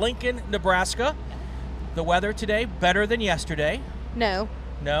beautiful Lincoln, Nebraska. The weather today, better than yesterday. No.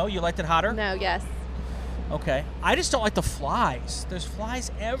 No? You liked it hotter? No, yes. Okay. I just don't like the flies. There's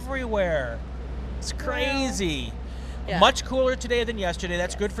flies everywhere. It's crazy. Well, yeah. Much cooler today than yesterday.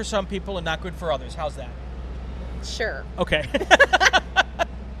 That's good for some people and not good for others. How's that? Sure. Okay.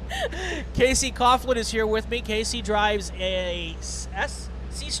 Casey Coughlin is here with me. Casey drives a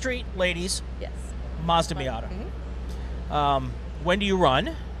C Street Ladies Mazda Miata. Mm-hmm. When do you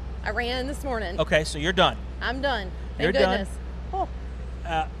run? I ran this morning. Okay, so you're done. I'm done. You're Thank goodness. Done.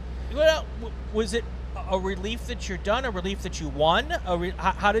 Oh. Well, was it a relief that you're done? A relief that you won?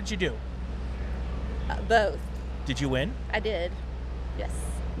 How did you do? Both. Did you win? I did. Yes.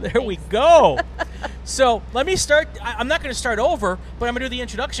 There we go. So let me start. I'm not going to start over, but I'm going to do the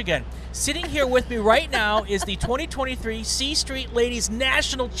introduction again. Sitting here with me right now is the 2023 C Street Ladies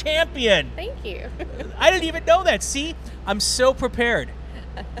National Champion. Thank you. I didn't even know that. See, I'm so prepared.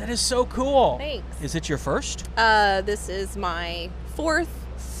 That is so cool. Thanks. Is it your first? This is my fourth.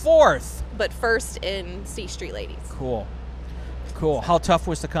 Fourth. But first in C Street Ladies. Cool. Cool. How tough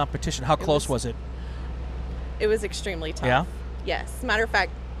was the competition? How close was it? It was extremely tough. Yeah? Yes. Matter of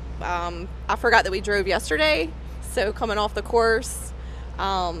fact, I forgot that we drove yesterday. So coming off the course,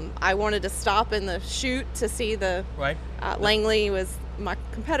 I wanted to stop in the chute to see the Langley was my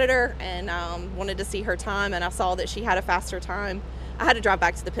competitor and wanted to see her time, and I saw that she had a faster time. I had to drive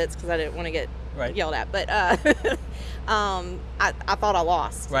back to the pits because I didn't want to get yelled at. But I thought I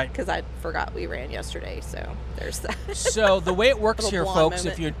lost, because I forgot we ran yesterday. So there's that. So the way it works here, folks,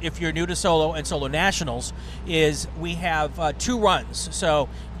 moment. if you're new to Solo and Solo Nationals, is we have 2 runs. So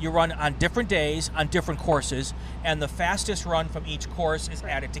you run on different days on different courses, and the fastest run from each course is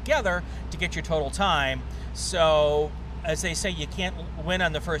added together to get your total time. So, as they say, you can't win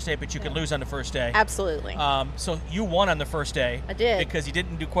on the first day, but you can lose on the first day. Absolutely. So you won on the first day. I did. Because you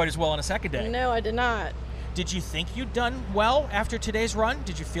didn't do quite as well on the second day. No, I did not. Did you think you'd done well after today's run?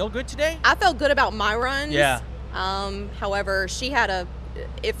 Did you feel good today? I felt good about my runs. Yeah. However,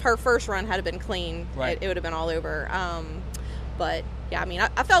 if her first run had been clean, right. it would have been all over. But yeah, I mean,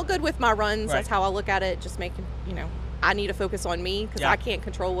 I felt good with my runs. Right. That's how I look at it. Just making, I need to focus on me, because I can't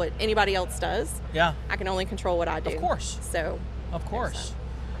control what anybody else does. Yeah. I can only control what I do. Of course. So. Of course.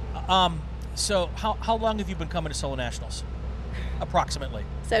 So how long have you been coming to Solo Nationals? Approximately.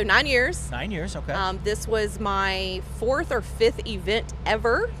 So 9 years. 9 years, okay. This was my 4th or 5th event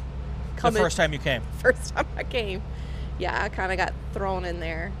ever. The first time you came? First time I came. Yeah, I kind of got thrown in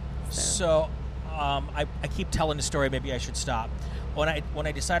there. So I keep telling the story. Maybe I should stop. When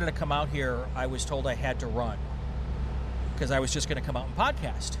I decided to come out here, I was told I had to run because I was just going to come out and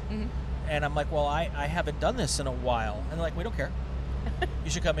podcast. Mm-hmm. And I'm like, well, I haven't done this in a while. And they're like, we don't care.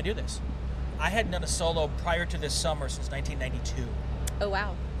 You should come and do this. I hadn't done a solo prior to this summer since 1992. Oh,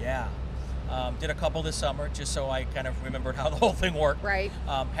 wow. Yeah. Did a couple this summer just so I kind of remembered how the whole thing worked. Right.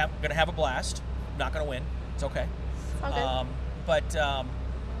 Going to have a blast. Not going to win. It's okay. Okay.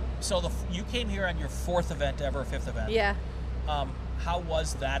 So you came here on your 4th event ever, 5th event. Yeah. How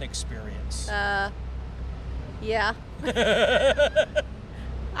was that experience? Yeah.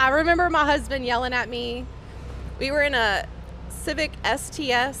 I remember my husband yelling at me. We were in a Civic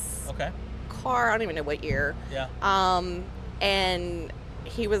STS car. I don't even know what year. Yeah. And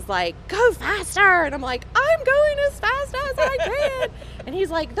he was like, go faster. And I'm like, I'm going as fast as I can. And he's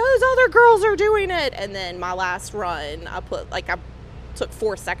like, those other girls are doing it. And then my last run, I took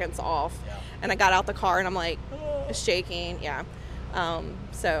 4 seconds off. Yeah. And I got out the car and I'm like shaking. Yeah.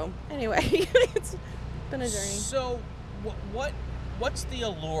 So anyway, it's been a journey. So what's the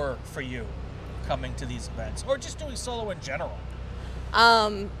allure for you coming to these events or just doing solo in general?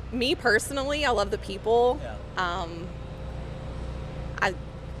 Me personally, I love the people. Yeah.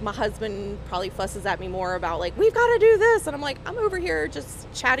 My husband probably fusses at me more about like, we've got to do this. And I'm like, I'm over here just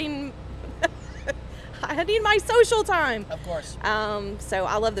chatting. I need my social time. Of course. So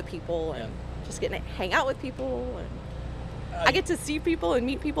I love the people and just getting to hang out with people. And I get to see people and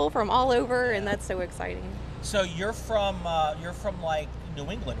meet people from all over, and that's so exciting. So you're from like New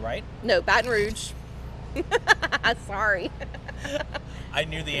England, right? No, Baton Rouge. Sorry. I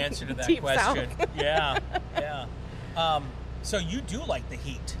knew the answer to that Deep question. South. Yeah. So you do like the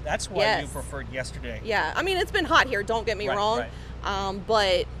heat. That's why you preferred yesterday. Yeah. I mean, it's been hot here, don't get me wrong. Right.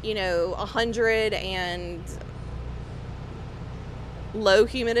 But, 100 and low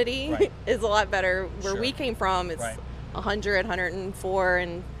humidity is a lot better. Where we came from, it's 100, 104,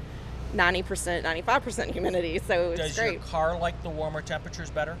 and 90%, 95% humidity. So it's great. Does your car like the warmer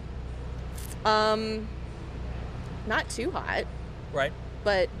temperatures better? Not too hot. Right.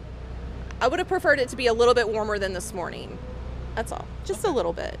 But I would have preferred it to be a little bit warmer than this morning. That's all. Just a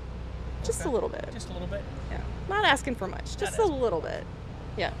little bit. Just a little bit. Just a little bit? Yeah. Not asking for much. Just a little bit.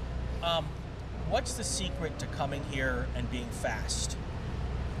 Yeah. What's the secret to coming here and being fast?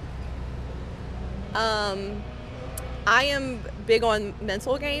 I am big on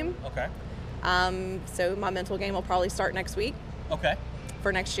mental game. Okay. So my mental game will probably start next week. Okay.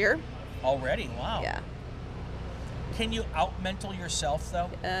 For next year. Already? Wow. Yeah. Can you out-mental yourself, though?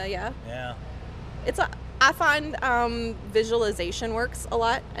 Yeah. Yeah. I find visualization works a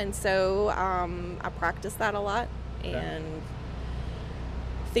lot, and so I practice that a lot. Okay. And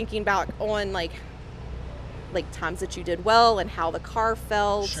thinking back on like times that you did well and how the car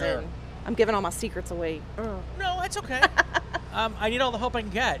felt. Sure. And I'm giving all my secrets away. No, that's okay. I need all the help I can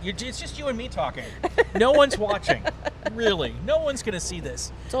get. It's just you and me talking. No one's watching. Really. No one's going to see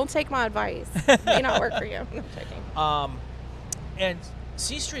this. Don't take my advice. It may not work for you. I'm joking. And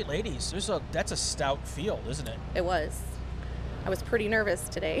C Street Ladies, that's a stout field, isn't it? It was. I was pretty nervous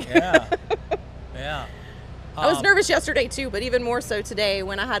today. Yeah. Yeah. I was nervous yesterday too, but even more so today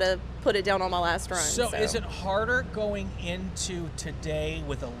when I had to put it down on my last run. So is it harder going into today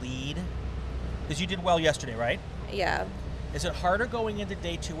with a lead? Because you did well yesterday, right? Yeah. Is it harder going into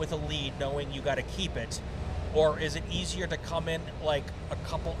day 2 with a lead, knowing you got to keep it, or is it easier to come in like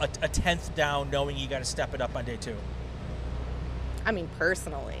a tenth down, knowing you got to step it up on day 2? I mean,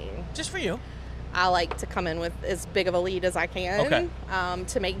 personally, just for you. I like to come in with as big of a lead as I can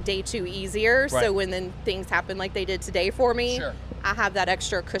to make day 2 easier. Right. So when then things happen like they did today for me, I have that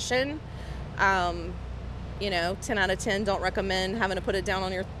extra cushion. 10 out of 10, don't recommend having to put it down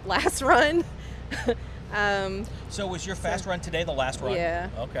on your last run. So was your fast run today the last run? Yeah.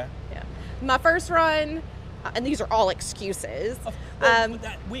 Okay. Yeah. My first run, and these are all excuses.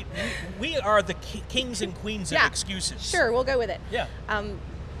 We are the kings and queens of excuses. Sure, we'll go with it. Yeah.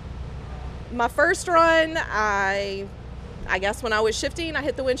 My first run, I guess when I was shifting, I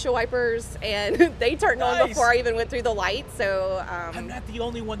hit the windshield wipers, and they turned on before I even went through the light. So I'm not the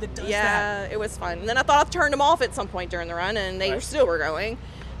only one that does that. Yeah, it was fun. And then I thought I turned them off at some point during the run, and they still were going.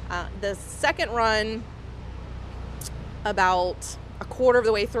 The second run, about a quarter of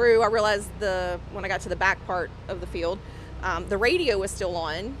the way through, I realized when I got to the back part of the field, the radio was still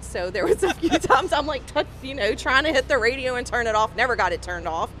on. So there was a few times I'm like, trying to hit the radio and turn it off. Never got it turned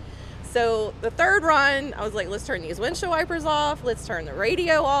off. So the third run, I was like, let's turn these windshield wipers off. Let's turn the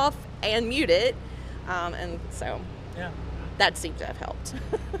radio off and mute it. And so that seemed to have helped.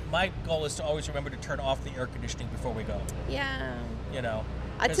 My goal is to always remember to turn off the air conditioning before we go. Yeah.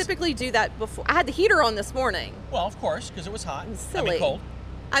 I typically do that before. I had the heater on this morning. Well, of course, because it was hot. Silly. Cold.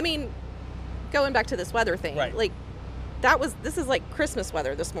 Going back to this weather thing, right. This is like Christmas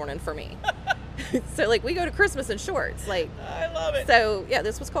weather this morning for me. So we go to Christmas in shorts. I love it. So yeah,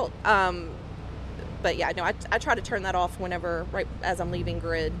 this was cold. But yeah, no, I try to turn that off whenever, right as I'm leaving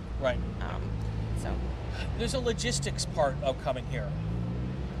grid. Right. So there's a logistics part of coming here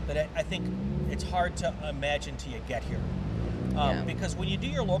that I think it's hard to imagine till you get here. Because when you do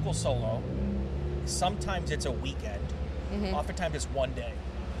your local solo, sometimes it's a weekend. Mm-hmm. Oftentimes it's one day.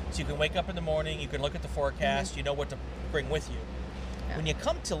 So you can wake up in the morning, you can look at the forecast, you know what to bring with you. Yeah. When you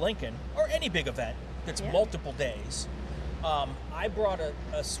come to Lincoln, or any big event that's multiple days, I brought a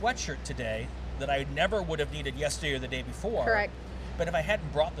sweatshirt today that I never would have needed yesterday or the day before. Correct. But if I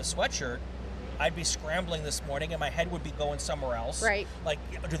hadn't brought the sweatshirt, I'd be scrambling this morning and my head would be going somewhere else. Right.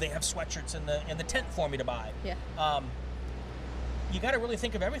 Do they have sweatshirts in the tent for me to buy? Yeah. You got to really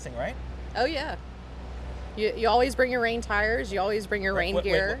think of everything, right? Oh, yeah. You always bring your rain tires. You always bring your rain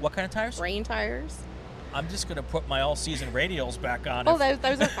gear. What kind of tires? Rain tires. I'm just going to put my all-season radials back on. Oh,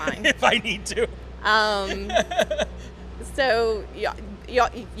 those are fine. If I need to. So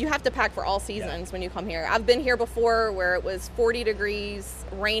you have to pack for all seasons when you come here. I've been here before where it was 40 degrees,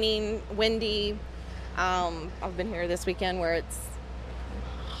 raining, windy. I've been here this weekend where it's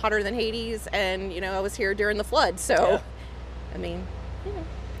hotter than Hades, and I was here during the flood. So, you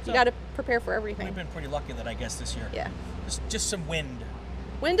got to prepare for everything. We've been pretty lucky that I guess this year. Yeah. Just some wind.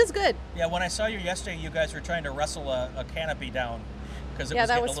 Wind is good. Yeah, when I saw you yesterday, you guys were trying to wrestle a canopy down because it was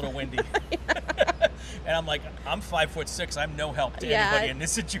getting a little windy. And I'm like, I'm 5'6". I'm no help to anybody in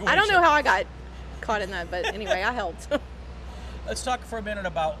this situation. I don't know how I got caught in that, but anyway, I helped. Let's talk for a minute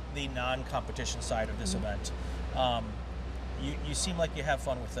about the non-competition side of this event. You seem like you have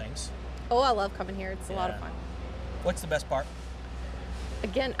fun with things. Oh, I love coming here. It's a lot of fun. What's the best part?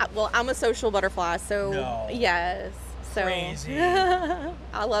 Again, I'm a social butterfly, so yes. So crazy.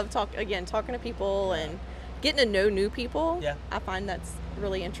 I love talking to people and getting to know new people. Yeah. I find that's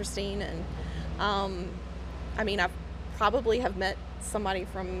really interesting, and I probably have met somebody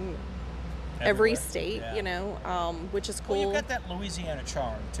from every state, which is cool. Well, you've got that Louisiana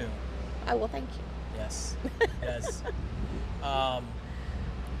charm too. Oh, well, thank you. Yes. Yes.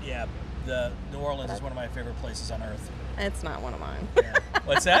 The New Orleans is one of my favorite places on earth. It's not one of mine. Yeah.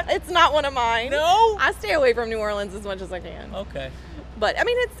 What's that? It's not one of mine. No? I stay away from New Orleans as much as I can. Okay. But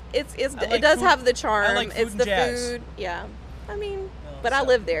it does have the charm. I like food it's and the jazz. food. Yeah. I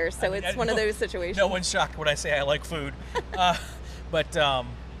live there, so it's one of those situations. No one's shocked when I say I like food. That's so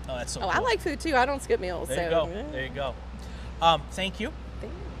cool. I like food too. I don't skip meals. There you go. Thank you.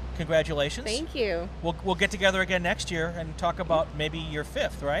 Congratulations. Thank you. We'll get together again next year and talk about maybe your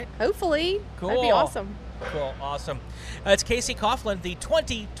 5th, right? Hopefully. Cool. That'd be awesome. Cool. Awesome. It's Casey Coughlin, the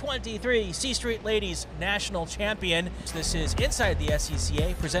 2023 C Street Ladies National Champion. This is Inside the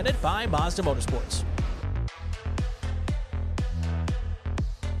SCCA, presented by Mazda Motorsports.